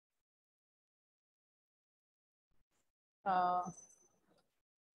Uh,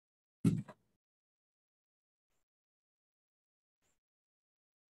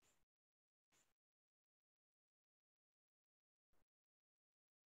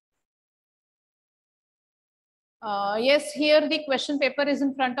 yes, here the question paper is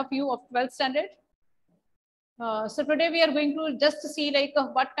in front of you of 12th standard. So today we are going to just see like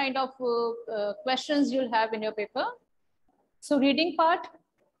what kind of questions you'll have in your paper. So reading part.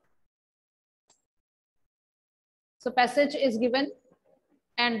 So passage is given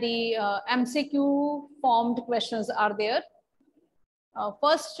and the MCQ formed questions are there.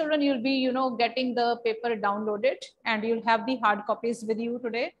 First, children, you'll be, getting the paper downloaded and you'll have the hard copies with you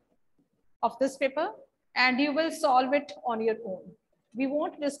today of this paper and you will solve it on your own. We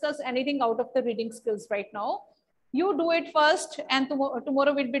won't discuss anything out of the reading skills right now. You do it first and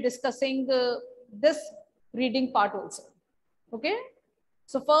tomorrow we'll be discussing this reading part also. Okay.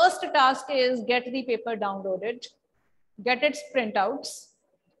 So first task is get the paper downloaded, get its printouts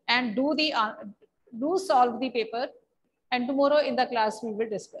and do solve the paper and tomorrow in the class we will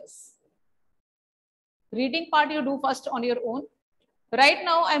discuss. Reading part you do first on your own. Right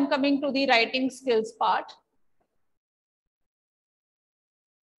now I'm coming to the writing skills part.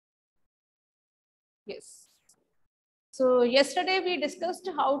 Yes. So yesterday we discussed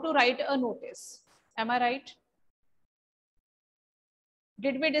how to write a notice. Am I right?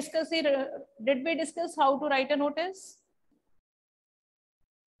 Did we discuss how to write a notice?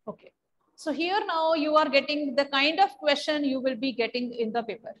 Okay. So here now you are getting the kind of question you will be getting in the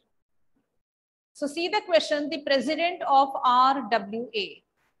paper. So see the question, the president of RWA,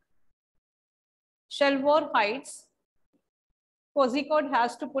 Shelvor Heights, Kozhikode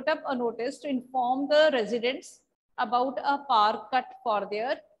has to put up a notice to inform the residents about a power cut for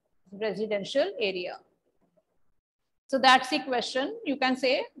their residential area. So that's the question. You can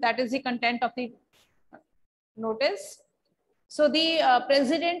say that is the content of the notice. So the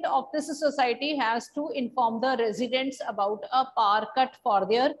president of this society has to inform the residents about a power cut for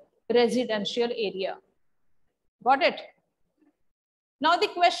their residential area. Got it? Now the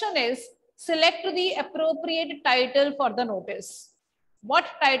question is, select the appropriate title for the notice. What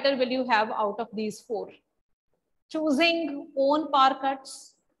title will you have out of these four? Choosing own power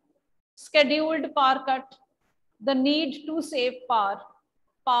cuts, scheduled power cut, the need to save power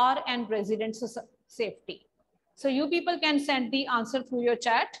and resident safety. So you people can send the answer through your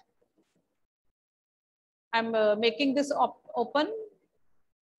chat. I'm making this open.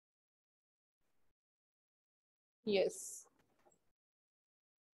 Yes.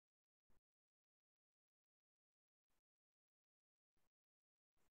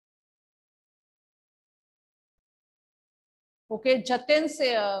 Okay, Jatin,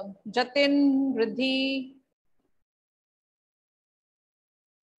 Riddhi.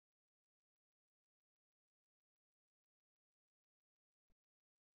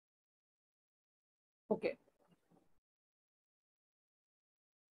 Okay.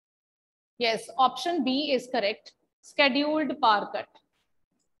 Yes, option B is correct. Scheduled power cut.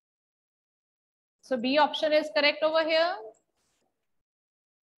 So B option is correct over here.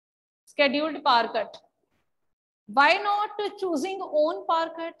 Scheduled power cut. Why not choosing own power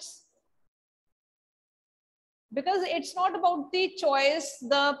cuts? Because it's not about the choice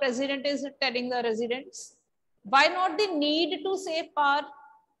the president is telling the residents. Why not the need to save power?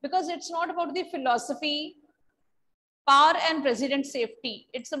 Because it's not about the philosophy, power and resident safety.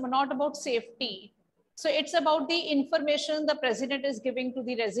 It's not about safety. So it's about the information the president is giving to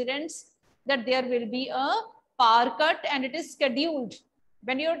the residents that there will be a power cut and it is scheduled.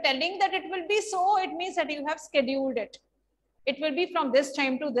 When you're telling that it will be so, it means that you have scheduled it. It will be from this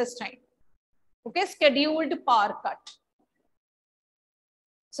time to this time. Okay, scheduled power cut.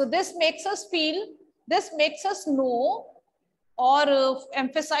 So this makes us know or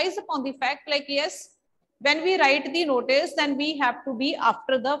emphasize upon the fact like, yes, when we write the notice, then we have to be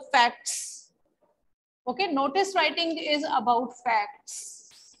after the facts. Okay, notice writing is about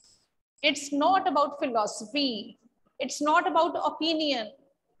facts. It's not about philosophy. It's not about opinion.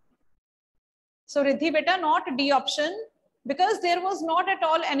 So Riddhi beta, not D option, because there was not at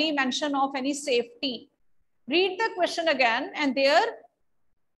all any mention of any safety. Read the question again, and there,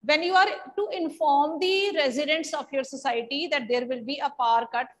 when you are to inform the residents of your society that there will be a power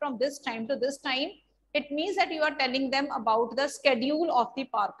cut from this time to this time, it means that you are telling them about the schedule of the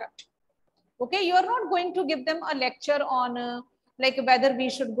power cut. Okay, you are not going to give them a lecture on like whether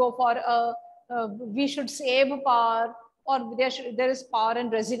we should go for we should save power or there is power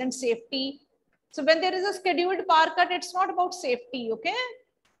and resident safety. So when there is a scheduled power cut, it's not about safety. Okay,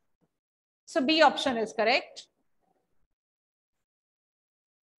 so B option is correct.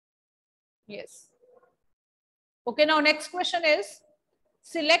 Yes. Okay, now next question is,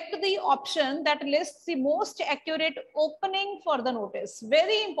 select the option that lists the most accurate opening for the notice.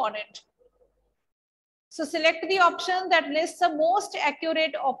 Very important. So select the option that lists the most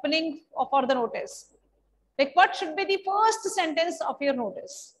accurate opening for the notice. Like what should be the first sentence of your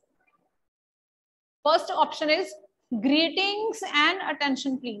notice? First option is, greetings and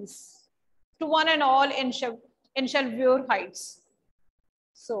attention please to one and all in Shelview Heights.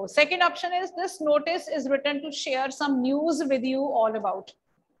 So second option is, this notice is written to share some news with you all about.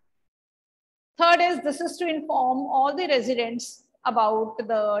 Third is, this is to inform all the residents about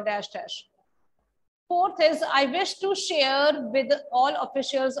the dash dash. Fourth is, I wish to share with all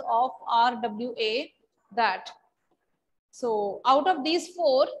officials of RWA that. So out of these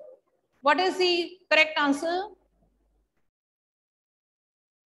four, what is the correct answer?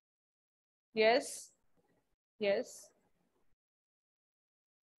 Yes. Yes.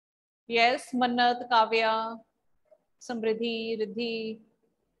 Yes. Mannat, Kavya, Samriddhi, Riddhi,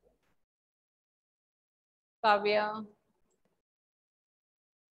 Kavya,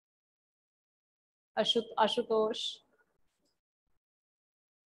 Ashutosh,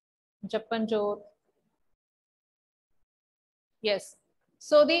 Japanjot. Yes.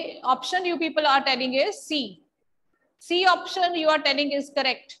 So the option you people are telling is C. C option you are telling is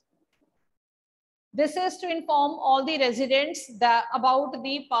correct. This is to inform all the residents about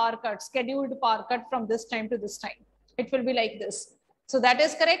the power cut, scheduled power cut from this time to this time. It will be like this. So that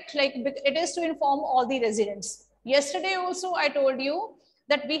is correct. Like it is to inform all the residents. Yesterday also I told you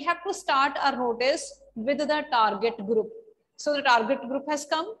that we have to start our notice with the target group. So the target group has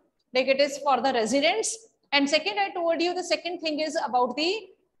come, like it is for the residents. And second, I told you the second thing is about the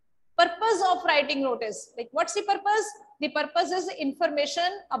purpose of writing notice. Like what's the purpose? The purpose is information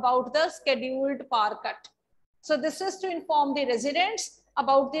about the scheduled power cut. So this is to inform the residents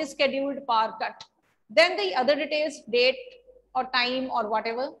about the scheduled power cut. Then the other details, date or time or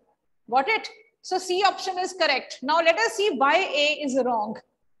whatever. Got it? So C option is correct. Now let us see why A is wrong.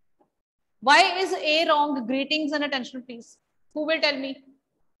 Why is A wrong? Greetings and attention please. Who will tell me?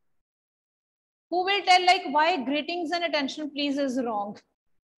 Who will tell like why greetings and attention please is wrong?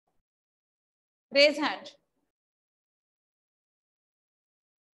 Raise hand.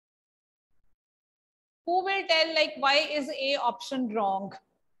 Who will tell like why is A option wrong?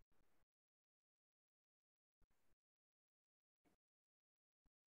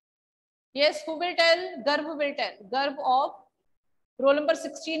 Yes, who will tell? Garv will tell. Garv of roll number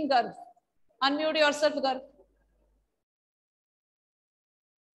 16, Garv. Unmute yourself, Garv.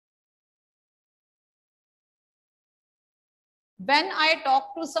 When I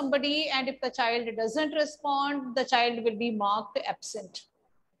talk to somebody and if the child doesn't respond, the child will be marked absent.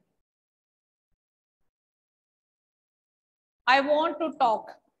 I want to talk.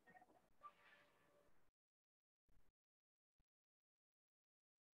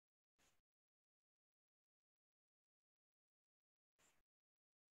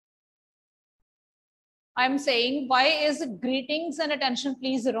 I'm saying, why is greetings and attention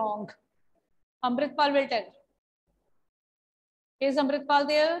please wrong? Amritpal will tell. Is Amritpal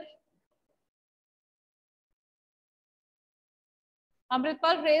there?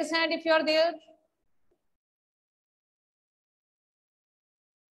 Amritpal, raise hand if you're there.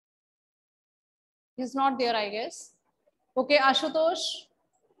 He's not there, I guess. Okay, Ashutosh.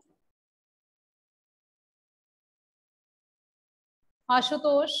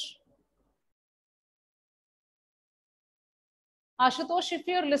 Ashutosh. Ashutosh, if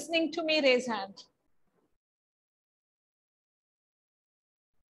you're listening to me, raise hand.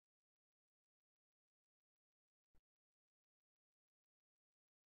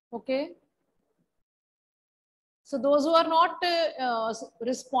 Okay. So those who are not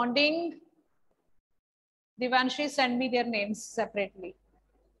responding, Devanshi, send me their names separately.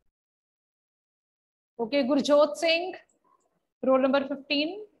 Okay, Gurjot Singh, roll number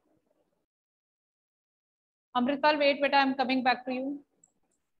 15. Amritpal, wait, beta, I'm coming back to you.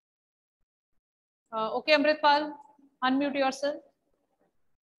 Okay, Amritpal, unmute yourself.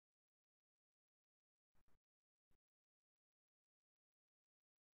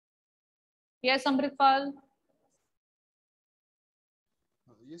 Yes, Amritpal.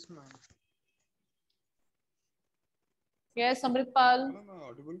 Yes, ma'am. Yes, Amritpal. Ma'am, am I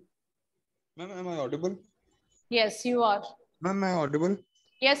audible? Ma'am, am I audible? Yes, you are. Ma'am, am I audible?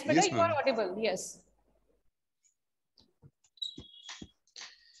 Yes, beta, Yes, you are ma'am. audible. Yes.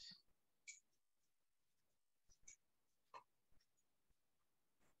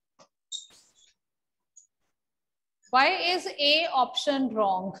 Why is A option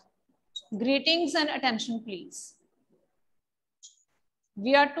wrong? Greetings and attention, please.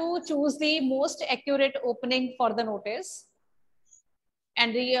 We are to choose the most accurate opening for the notice.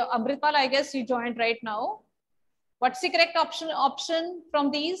 And the Amritpal, I guess you joined right now. What's the correct option from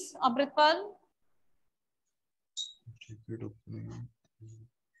these, Amritpal?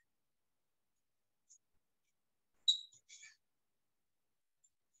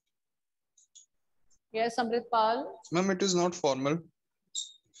 Yes, Amritpal. Ma'am, it is not formal.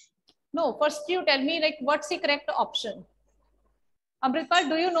 No, first you tell me like what's the correct option. Amritpal,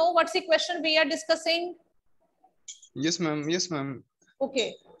 do you know what's the question we are discussing? Yes, ma'am. Yes, ma'am.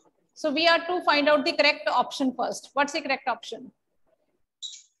 Okay. So we are to find out the correct option first. What's the correct option?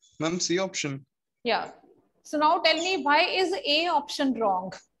 Ma'am, C option. Yeah. So now tell me, why is A option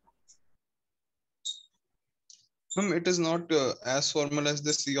wrong? Ma'am, it is not as formal as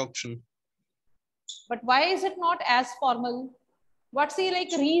the C option. But why is it not as formal? What's the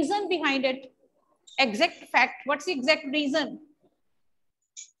like reason behind it? Exact fact. What's the exact reason?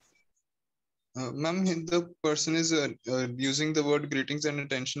 Ma'am, the person is using the word greetings and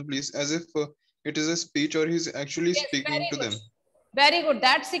attention, please, as if it is a speech or he's actually Yes, speaking to them. Very good.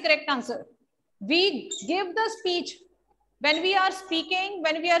 That's the correct answer. We give the speech when we are speaking,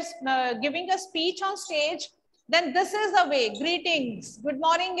 when we are giving a speech on stage, then this is the way. Greetings, good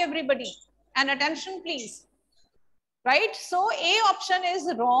morning, everybody, and attention, please. Right? So A option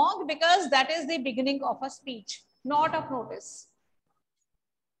is wrong because that is the beginning of a speech, not of notice.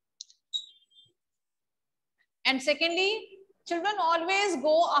 And secondly, children always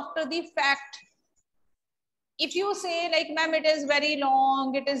go after the fact. If you say like, ma'am, it is very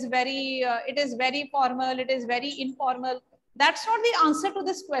long, it is very formal, it is very informal, that's not the answer to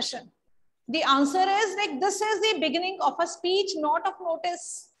this question. The answer is like, this is the beginning of a speech, not of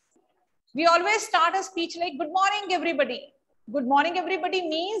notice. We always start a speech like, good morning, everybody. Good morning, everybody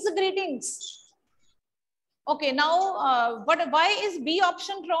means greetings. Okay, now, why is B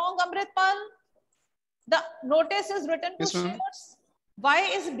option wrong, Amritpal? The notice is written to shares. Why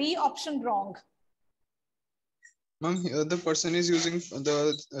is B option wrong? Ma'am, the person is using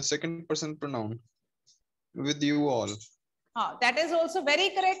the second person pronoun with you all. That is also very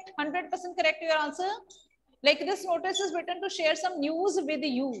correct. 100% correct your answer. Like this notice is written to share some news with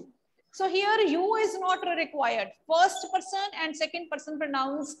you. So here you is not required. First person and second person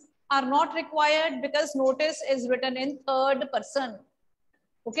pronouns are not required because notice is written in third person.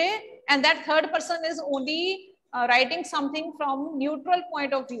 Okay. And that third person is only writing something from neutral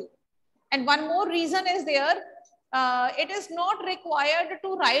point of view. And one more reason is there. It is not required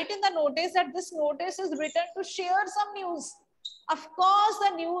to write in the notice that this notice is written to share some news. Of course,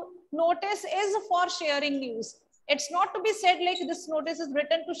 the new notice is for sharing news. It's not to be said like this notice is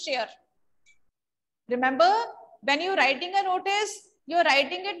written to share. Remember, when you're writing a notice, you're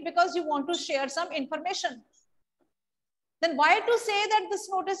writing it because you want to share some information. Then why to say that this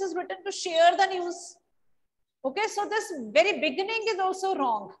notice is written to share the news? Okay, so this very beginning is also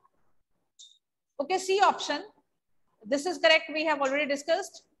wrong. Okay, C option. This is correct. We have already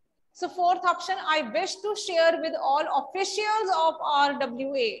discussed. So fourth option, I wish to share with all officials of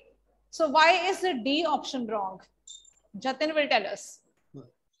RWA. So why is the D option wrong? Jatin will tell us.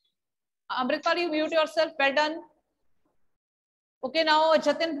 Amritpal, you mute yourself. Well done. Okay, now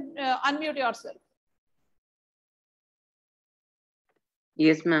Jatin, unmute yourself.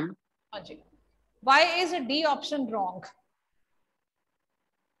 Yes, ma'am. Why is a D option wrong?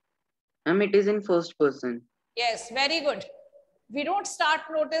 It is in first person. Yes, very good. We don't start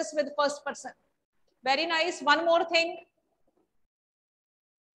notice with first person. Very nice. One more thing.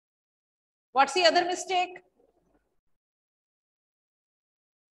 What's the other mistake?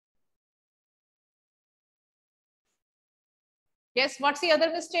 Yes, what's the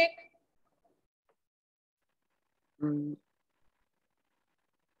other mistake?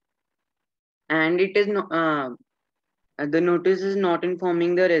 And it is no, the notice is not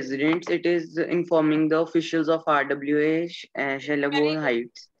informing the residents, it is informing the officials of RWA, Shelagore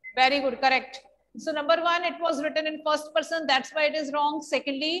Heights. Very good, correct. So number one, it was written in first person, that's why it is wrong.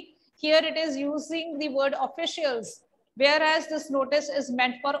 Secondly, here it is using the word officials, whereas this notice is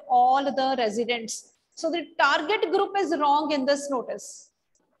meant for all the residents. So the target group is wrong in this notice.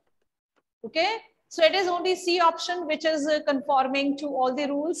 Okay, so it is only C option which is conforming to all the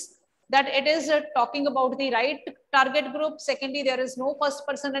rules, that it is talking about the right target group. Secondly, there is no first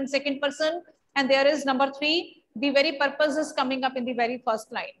person and second person. And there is number 3, the very purpose is coming up in the very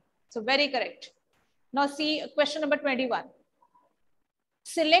first line. So very correct. Now see question number 21.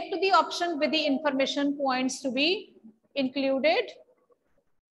 Select the option with the information points to be included.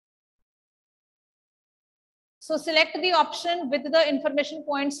 So select the option with the information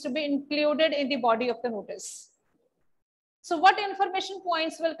points to be included in the body of the notice. So what information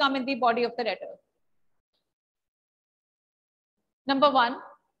points will come in the body of the letter? Number 1,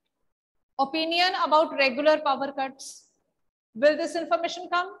 opinion about regular power cuts. Will this information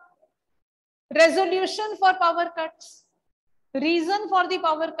come? Resolution for power cuts, reason for the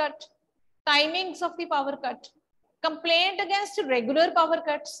power cut, timings of the power cut, complaint against regular power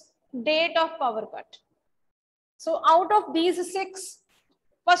cuts, date of power cut. So out of these 6,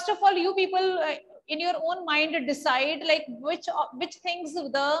 first of all, you people in your own mind decide like which things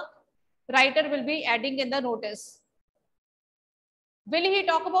the writer will be adding in the notice. Will he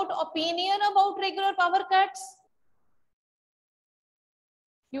talk about opinion about regular power cuts?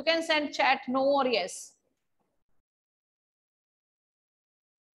 You can send chat no or yes.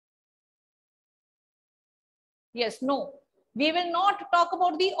 Yes, no. We will not talk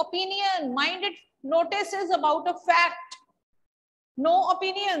about the opinion. Mind it, notice is about a fact. No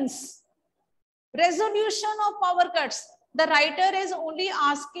opinions. Resolution of power cuts. The writer is only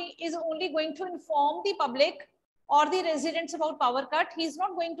going to inform the public or the residents about power cut. He is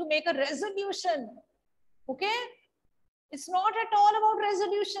not going to make a resolution. Okay? It's not at all about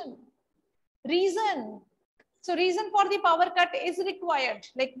resolution. Reason. So reason for the power cut is required.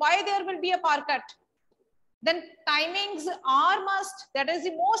 Like why there will be a power cut. Then timings are must. That is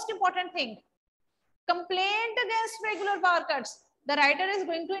the most important thing. Complaint against regular power cuts. The writer is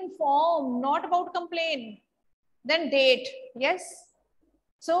going to inform, not about complain. Then date. Yes.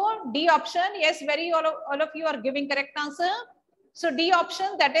 So D option. Yes, all of you are giving correct answer. So D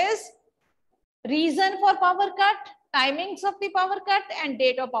option, that is reason for power cut, timings of the power cut, and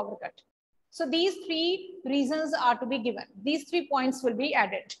date of power cut. So these 3 reasons are to be given. These 3 points will be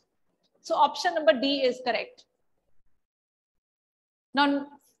added. So option number D is correct. Now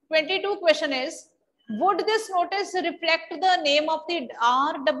 22 question is, would this notice reflect the name of the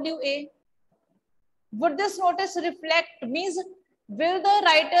RWA? Would this notice reflect, means will the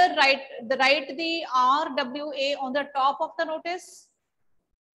writer write the RWA on the top of the notice?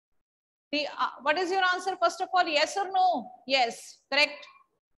 What is your answer? First of all, yes or no? Yes, correct.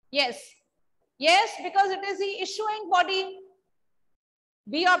 Yes. Yes, because it is the issuing body.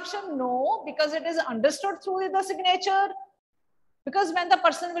 B option, no, because it is understood through the signature. Because when the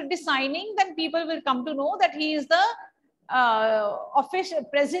person will be signing, then people will come to know that he is the official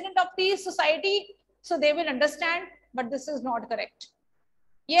president of the society. So they will understand, but this is not correct.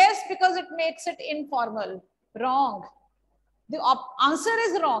 Yes, because it makes it informal. Wrong. The answer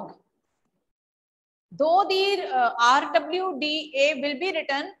is wrong. Though the RWDA will be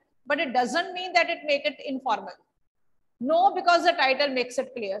written, but it doesn't mean that it make it informal. No, because the title makes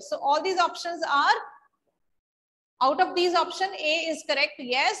it clear. So all these options are, out of these option A is correct.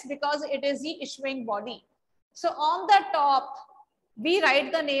 Yes, because it is the issuing body. So on the top, we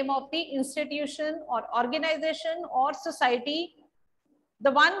write the name of the institution or organization or society,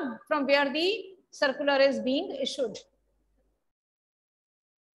 the one from where the circular is being issued.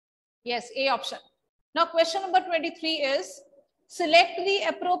 Yes, A option. Now question number 23 is, select the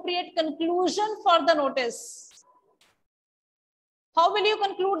appropriate conclusion for the notice. How will you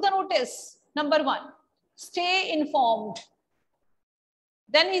conclude the notice? Number 1, stay informed.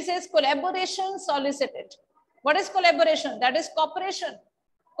 Then he says collaboration solicited. What is collaboration? That is cooperation.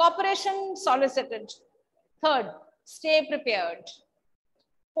 Cooperation solicited. 3rd, stay prepared.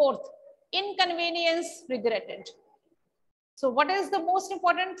 4th, inconvenience regretted. So what is the most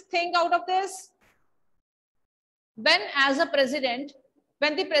important thing out of this? When as a president,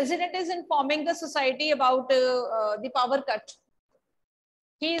 when the president is informing the society about the power cut,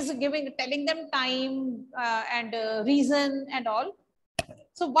 he is telling them time and reason and all.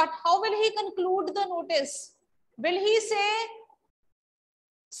 So how will he conclude the notice? Will he say,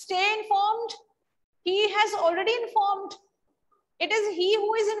 stay informed? He has already informed. It is he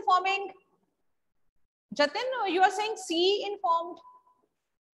who is informing. Jatin, you are saying C informed.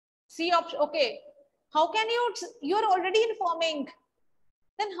 C option, okay. How can you are already informing.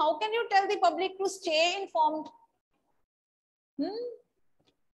 Then how can you tell the public to stay informed?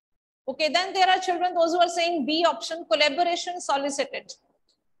 Okay, then there are children, those who are saying B option, collaboration solicited.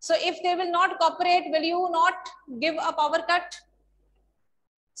 So if they will not cooperate, will you not give a power cut?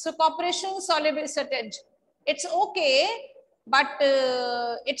 So cooperation solicited. It's okay, but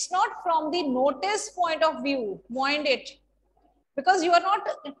it's not from the notice point of view. Mind it. Because you are not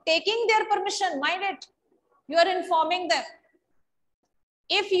taking their permission, mind it. You are informing them.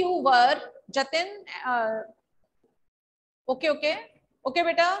 If you were, Jatin, okay,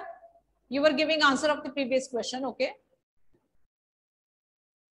 beta, you were giving answer of the previous question, okay.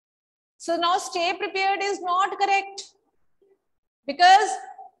 So now stay prepared is not correct because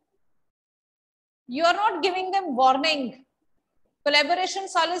you are not giving them warning. Collaboration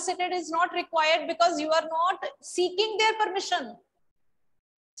solicited is not required because you are not seeking their permission.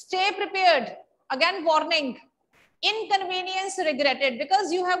 Stay prepared. Again, warning. Inconvenience regretted,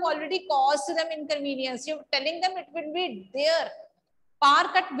 because you have already caused them inconvenience. You're telling them it will be there. Power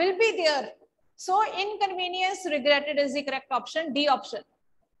cut will be there. So inconvenience regretted is the correct option, D option.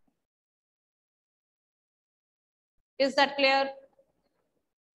 Is that clear?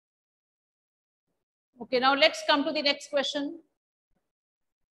 Okay, now let's come to the next question.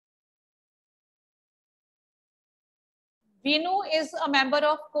 Vinu is a member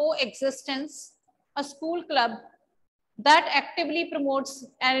of Coexistence, a school club that actively promotes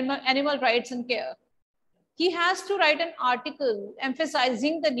animal rights and care. He has to write an article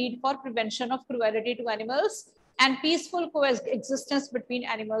emphasizing the need for prevention of cruelty to animals and peaceful coexistence between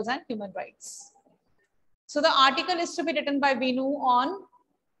animals and human rights. So the article is to be written by Vinu on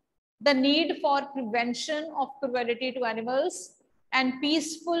the need for prevention of cruelty to animals and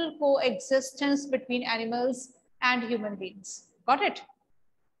peaceful coexistence between animals and human beings. Got it?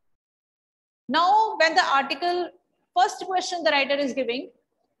 Now, when the article, first question the writer is giving,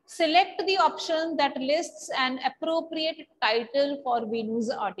 select the option that lists an appropriate title for Vinu's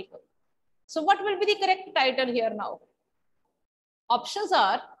article. So what will be the correct title here now? Options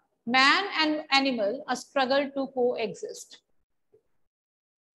are Man and Animal, a Struggle to Coexist.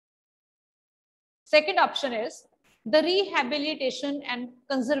 Second option is the Rehabilitation and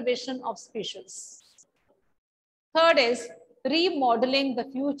Conservation of Species. Third is Remodeling the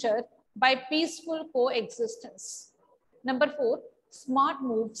Future by Peaceful Coexistence. Number 4, Smart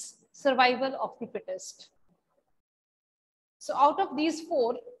Moves, Survival of the Fittest. So out of these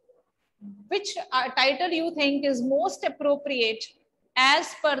 4, which title you think is most appropriate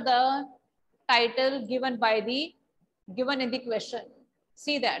as per the title given in the question?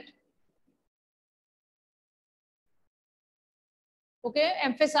 See that. Okay,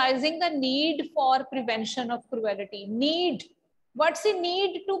 emphasizing the need for prevention of cruelty. Need. What's the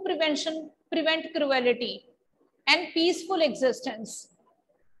need to prevent cruelty and peaceful existence?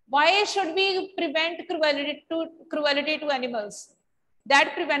 Why should we prevent cruelty to animals?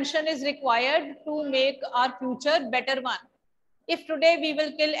 That prevention is required to make our future better one. If today we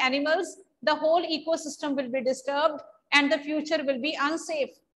will kill animals, the whole ecosystem will be disturbed and the future will be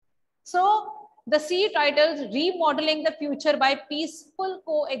unsafe. So the C title, Remodeling the Future by Peaceful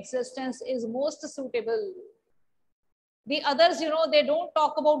Coexistence, is most suitable. The others, they don't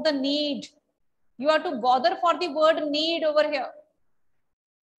talk about the need. You have to bother for the word need over here.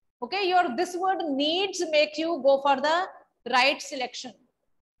 Okay, this word needs make you go for the right selection.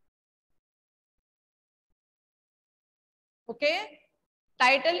 Okay,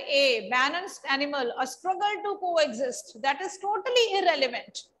 title A, Man and Animal, a Struggle to Coexist. That is totally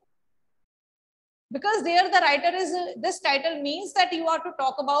irrelevant. Because there the writer is, this title means that you are to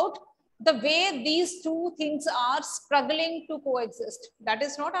talk about the way these two things are struggling to coexist. That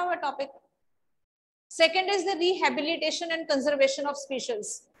is not our topic. Second is the rehabilitation and conservation of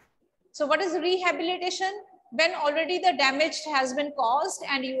species. So what is rehabilitation? When already the damage has been caused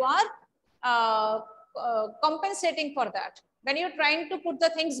and you are compensating for that. When you're trying to put the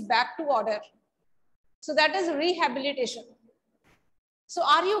things back to order. So that is rehabilitation. So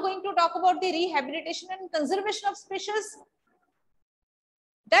are you going to talk about the rehabilitation and conservation of species?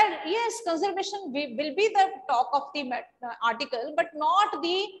 That yes, conservation will be the talk of the article, but not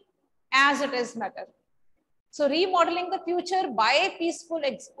the as it is matter. So remodeling the future by peaceful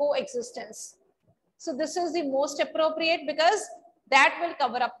coexistence. So this is the most appropriate because that will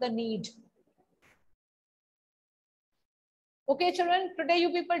cover up the need. Okay, children, today you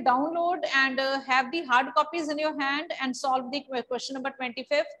people download and have the hard copies in your hand and solve the question number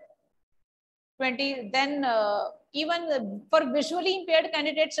 25th. Then even for visually impaired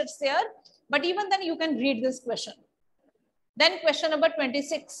candidates, it's there, but even then you can read this question. Then question number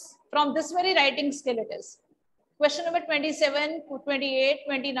 26, from this very writing skill it is. Question number 27, 28,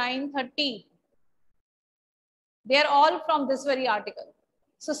 29, 30. They are all from this very article.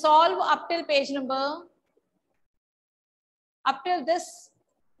 So solve up till page number, up till this,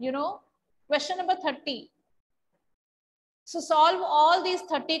 question number 30. So solve all these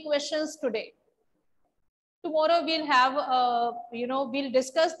 30 questions today. Tomorrow we'll have, we'll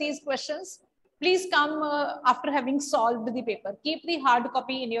discuss these questions. Please come after having solved the paper. Keep the hard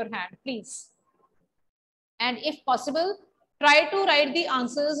copy in your hand, please. And if possible, try to write the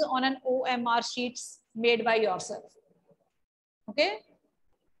answers on an OMR sheets made by yourself. Okay?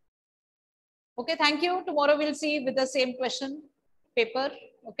 Okay, thank you. Tomorrow we'll see with the same question paper.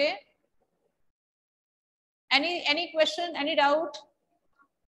 Okay? Any question, any doubt?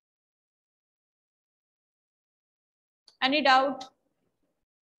 Any doubt?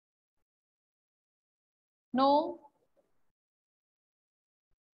 No?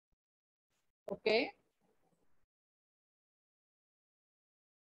 Okay.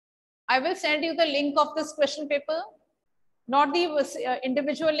 I will send you the link of this question paper, not the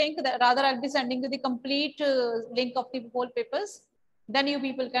individual link, rather I'll be sending you the complete link of the whole papers. Then you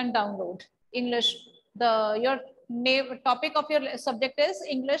people can download English. Your name, topic of your subject is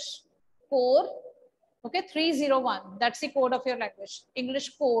English core. Okay, 301. That's the code of your language. English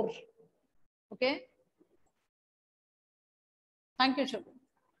core. Okay. Thank you, children.